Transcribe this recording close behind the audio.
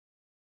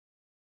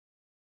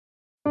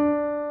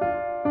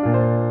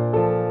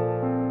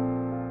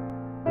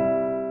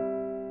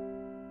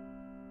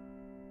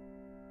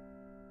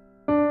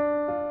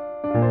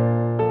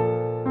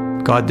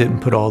God didn't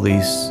put all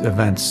these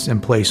events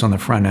in place on the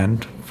front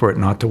end for it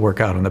not to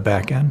work out on the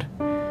back end.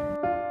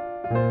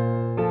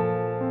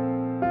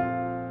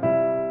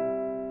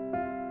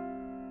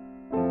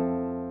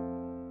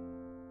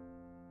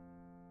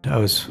 I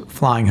was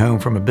flying home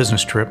from a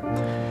business trip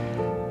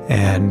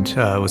and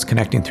was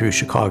connecting through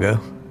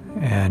Chicago.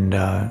 And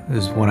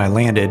this is when I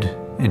landed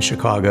in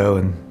Chicago,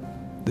 and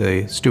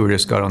the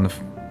stewardess got on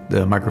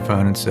the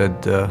microphone and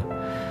said,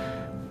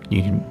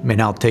 you may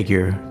now take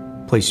your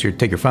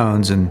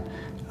phones and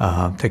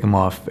take them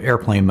off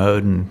airplane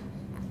mode and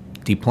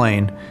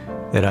deplane.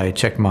 That I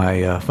checked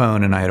my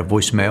phone and I had a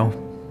voicemail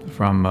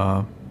from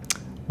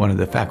one of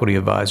the faculty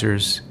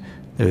advisors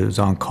that was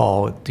on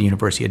call at the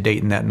University of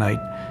Dayton that night,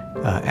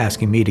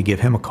 asking me to give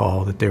him a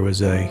call, that there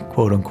was a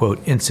quote-unquote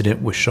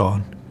incident with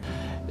Sean.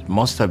 It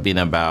must have been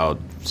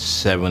about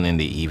 7 in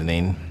the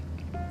evening,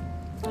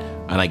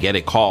 and I get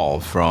a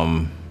call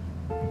from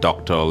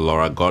Dr.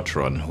 Laura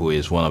Gottron, who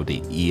is one of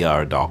the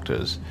ER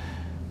doctors.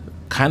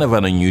 Kind of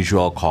an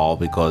unusual call,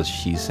 because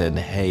she said,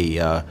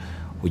 hey,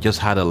 we just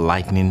had a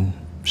lightning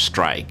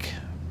strike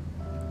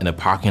in a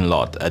parking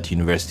lot at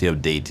University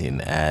of Dayton,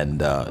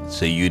 and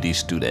it's a UD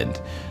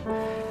student.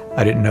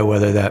 I didn't know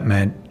whether that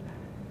meant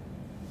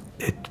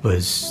it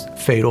was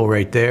fatal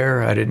right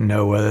there. I didn't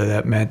know whether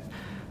that meant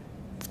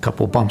a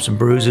couple bumps and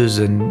bruises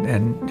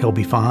and he'll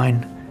be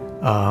fine.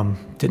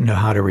 Didn't know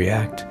how to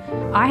react.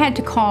 I had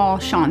to call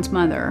Sean's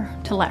mother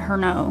to let her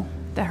know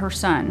that her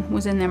son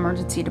was in the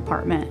emergency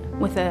department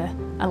with a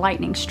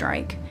lightning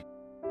strike.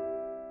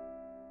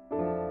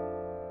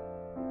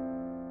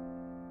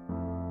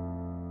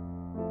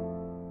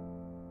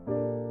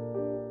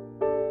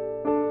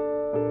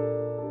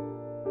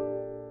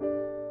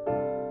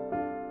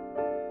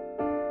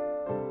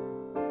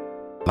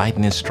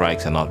 Lightning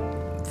strikes are not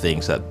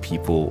things that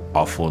people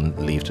often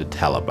live to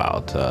tell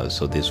about,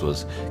 so this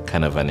was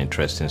kind of an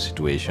interesting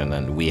situation,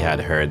 and we had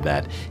heard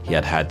that he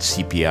had had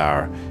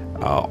CPR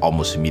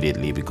almost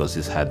immediately because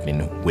this had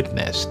been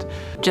witnessed.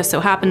 Just so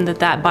happened that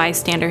that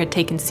bystander had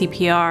taken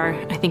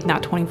CPR, I think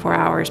not 24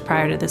 hours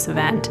prior to this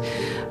event,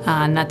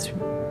 and that's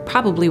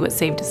probably what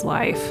saved his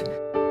life.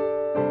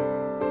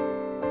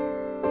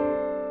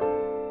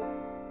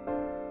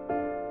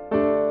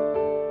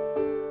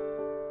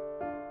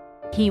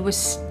 He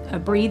was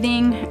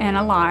breathing and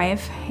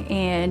alive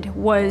and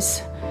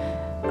was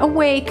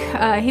awake.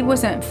 He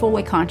wasn't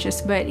fully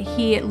conscious, but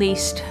he at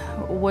least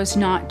was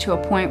not to a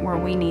point where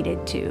we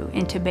needed to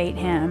intubate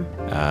him.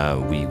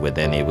 We were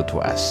then able to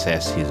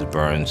assess his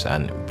burns,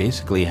 and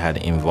basically had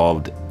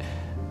involved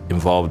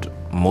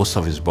most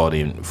of his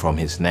body, from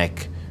his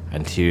neck,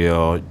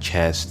 anterior,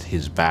 chest,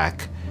 his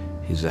back,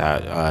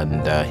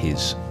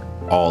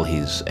 all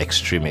his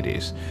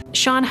extremities.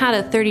 Sean had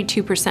a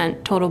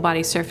 32% total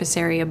body surface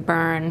area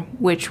burn,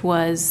 which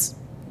was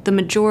the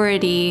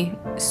majority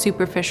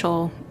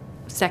superficial,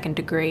 second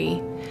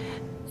degree,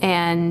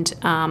 and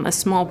a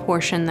small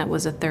portion that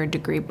was a third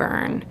degree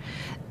burn.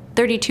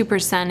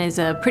 32% is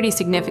a pretty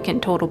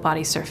significant total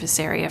body surface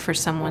area for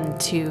someone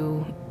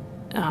to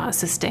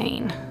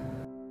sustain.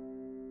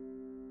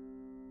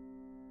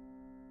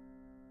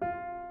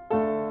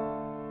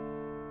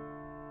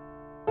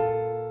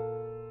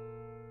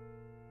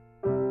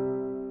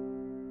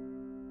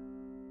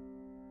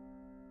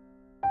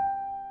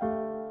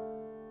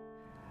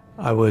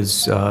 I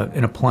was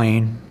in a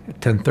plane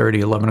at 10:30,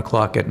 11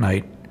 o'clock at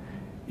night,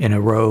 in a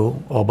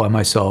row all by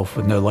myself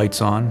with no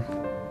lights on,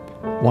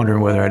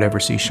 wondering whether I'd ever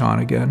see Sean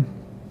again.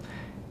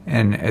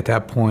 And at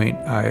that point,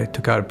 I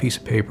took out a piece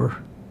of paper,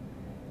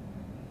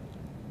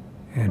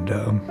 and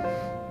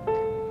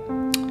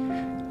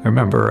I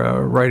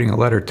remember writing a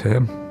letter to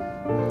him,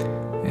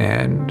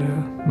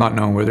 and not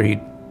knowing whether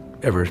he'd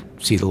ever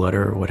see the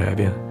letter or what have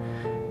you.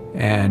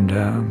 And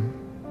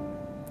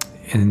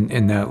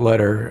in that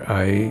letter,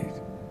 I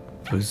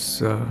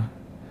was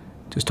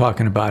just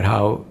talking about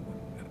how,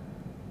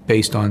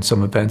 based on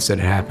some events that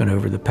had happened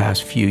over the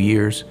past few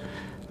years,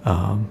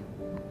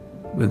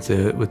 with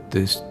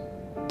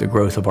the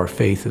growth of our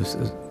faith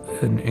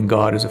in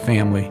God as a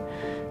family,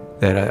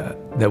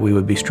 that we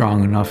would be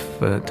strong enough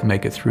to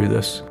make it through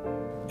this.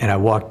 And I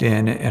walked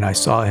in and I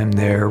saw him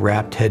there,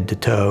 wrapped head to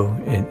toe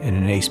in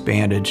an ACE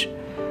bandage.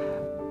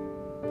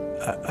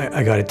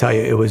 I got to tell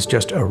you, it was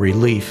just a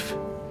relief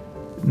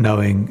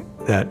knowing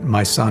that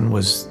my son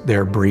was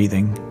there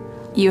breathing.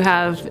 You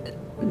have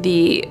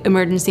the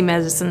emergency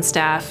medicine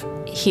staff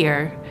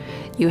here.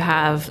 You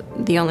have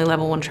the only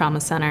level 1 trauma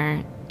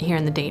center here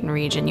in the Dayton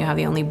region. You have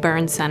the only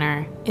burn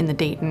center in the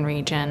Dayton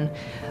region,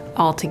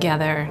 all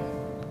together,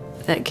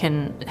 that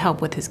can help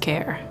with his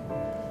care.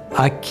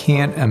 I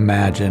can't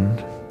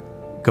imagine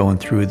going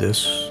through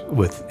this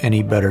with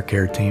any better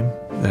care team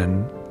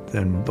than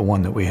the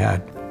one that we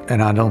had.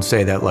 And I don't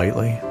say that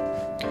lightly.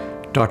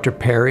 Dr.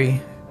 Perry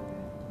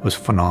was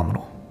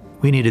phenomenal.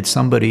 We needed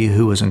somebody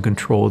who was in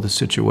control of the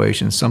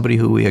situation, somebody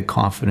who we had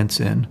confidence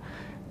in,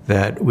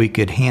 that we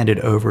could hand it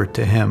over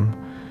to him.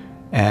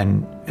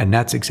 And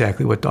that's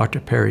exactly what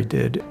Dr. Perry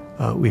did.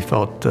 we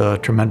felt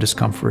tremendous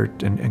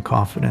comfort and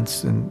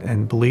confidence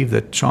and believe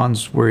that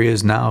Sean's where he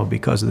is now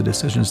because of the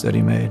decisions that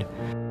he made.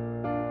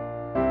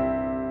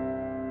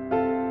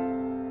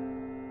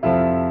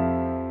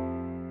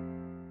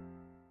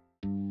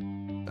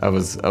 I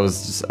was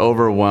just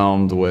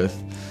overwhelmed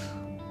with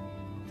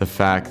the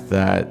fact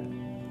that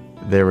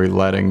they were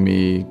letting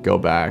me go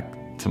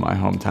back to my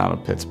hometown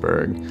of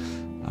Pittsburgh.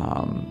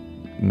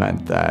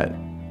 Meant that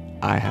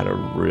I had a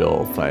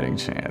real fighting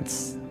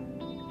chance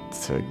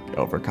to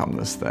overcome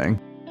this thing.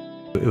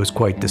 It was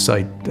quite the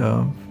sight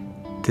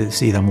to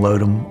see them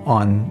load him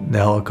on the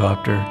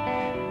helicopter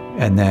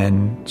and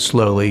then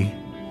slowly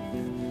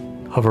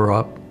hover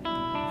up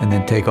and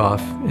then take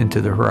off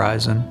into the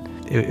horizon.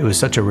 It was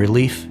such a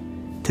relief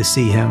to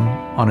see him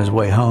on his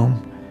way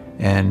home,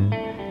 and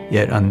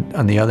yet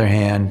on the other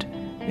hand,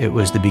 it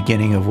was the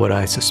beginning of what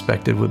I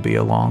suspected would be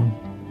a long,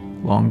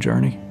 long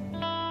journey.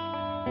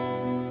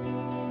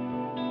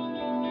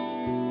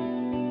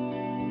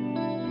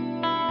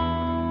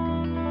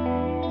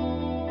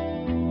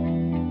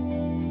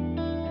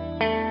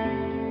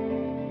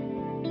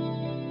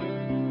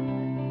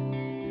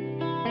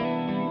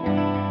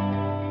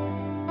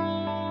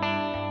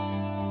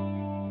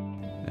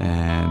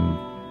 And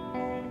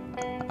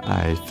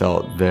I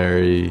felt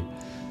very,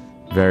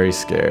 very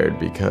scared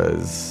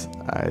because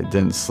I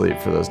didn't sleep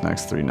for those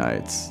next 3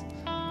 nights.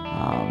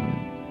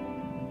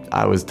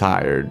 I was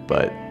tired,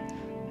 but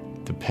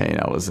the pain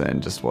I was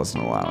in just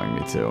wasn't allowing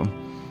me to.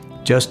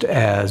 Just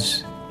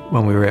as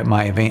when we were at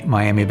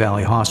Miami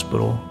Valley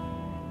Hospital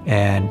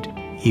and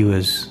he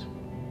was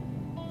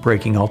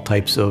breaking all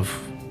types of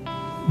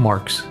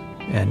marks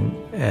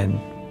and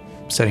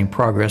setting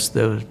progress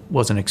that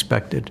wasn't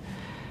expected,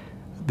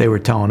 they were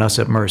telling us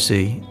at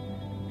Mercy,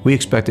 we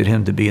expected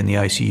him to be in the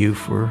ICU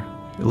for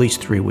at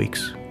least 3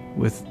 weeks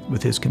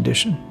with his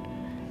condition.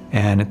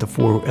 And at the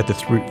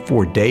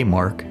 4-day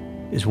mark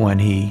is when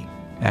he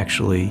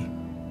actually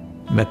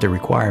met the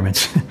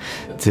requirements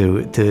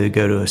to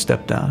go to a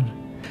step down.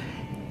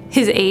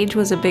 His age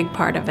was a big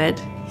part of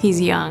it. He's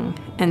young,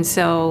 and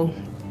so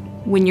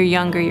when you're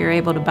younger, you're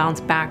able to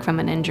bounce back from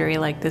an injury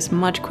like this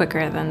much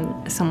quicker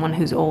than someone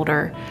who's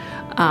older.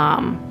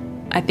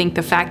 I think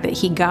the fact that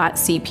he got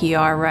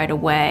CPR right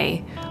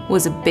away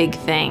was a big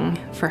thing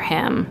for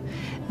him.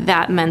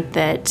 That meant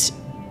that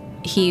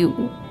he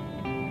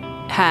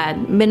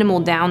had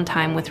minimal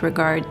downtime with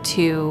regard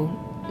to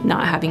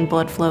not having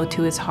blood flow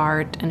to his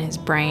heart and his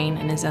brain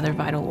and his other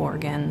vital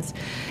organs.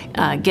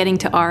 Getting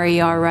to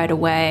RER right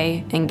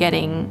away and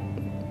getting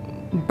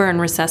burn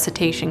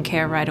resuscitation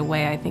care right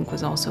away, I think,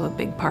 was also a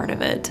big part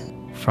of it.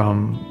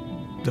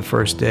 From the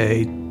first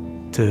day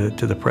to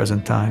the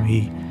present time,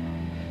 he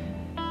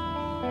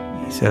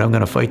said, I'm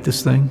going to fight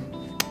this thing,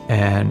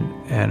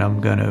 and I'm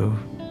going to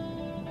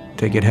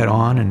take it head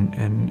on,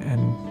 and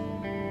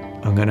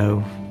I'm going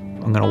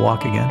to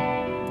walk again.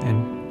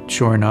 And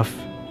sure enough,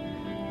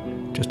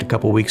 just a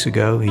couple weeks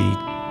ago, he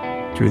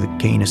threw the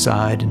cane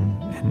aside,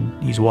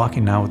 and he's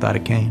walking now without a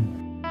cane.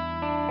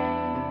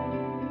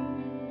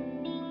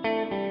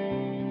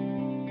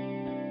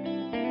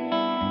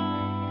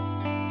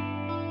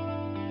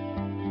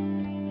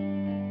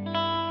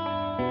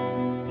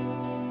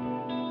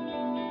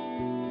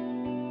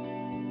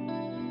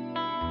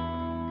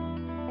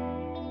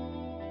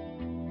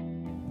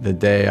 The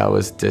day I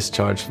was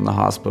discharged from the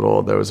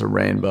hospital, there was a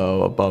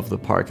rainbow above the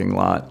parking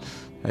lot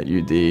at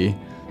UD.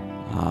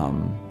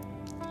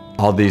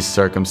 All these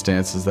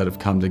circumstances that have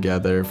come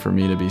together for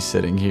me to be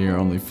sitting here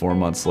only 4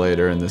 months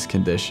later in this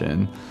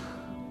condition,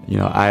 you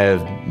know, I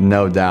have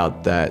no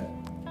doubt that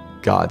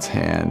God's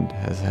hand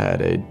has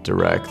had a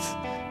direct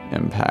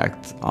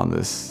impact on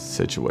this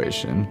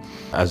situation.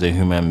 As a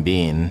human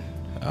being,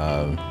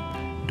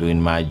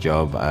 doing my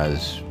job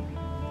as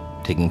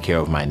taking care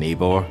of my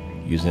neighbor,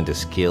 using the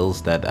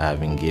skills that I have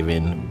been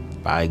given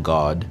by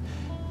God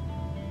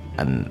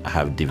and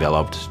have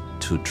developed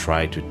to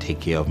try to take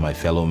care of my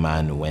fellow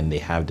man when they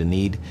have the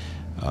need,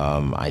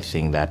 I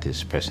think that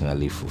is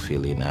personally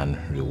fulfilling and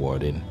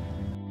rewarding.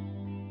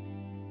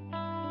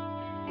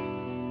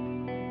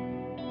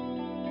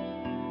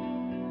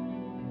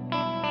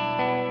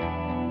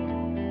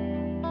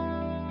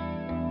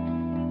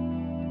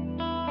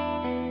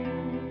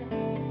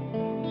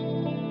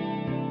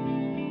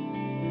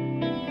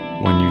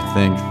 When you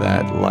think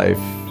that life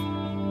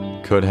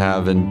could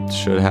have and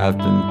should have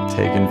been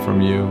taken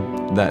from you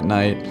that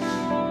night,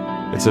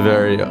 it's a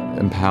very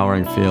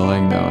empowering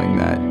feeling knowing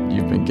that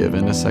you've been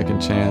given a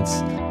second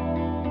chance.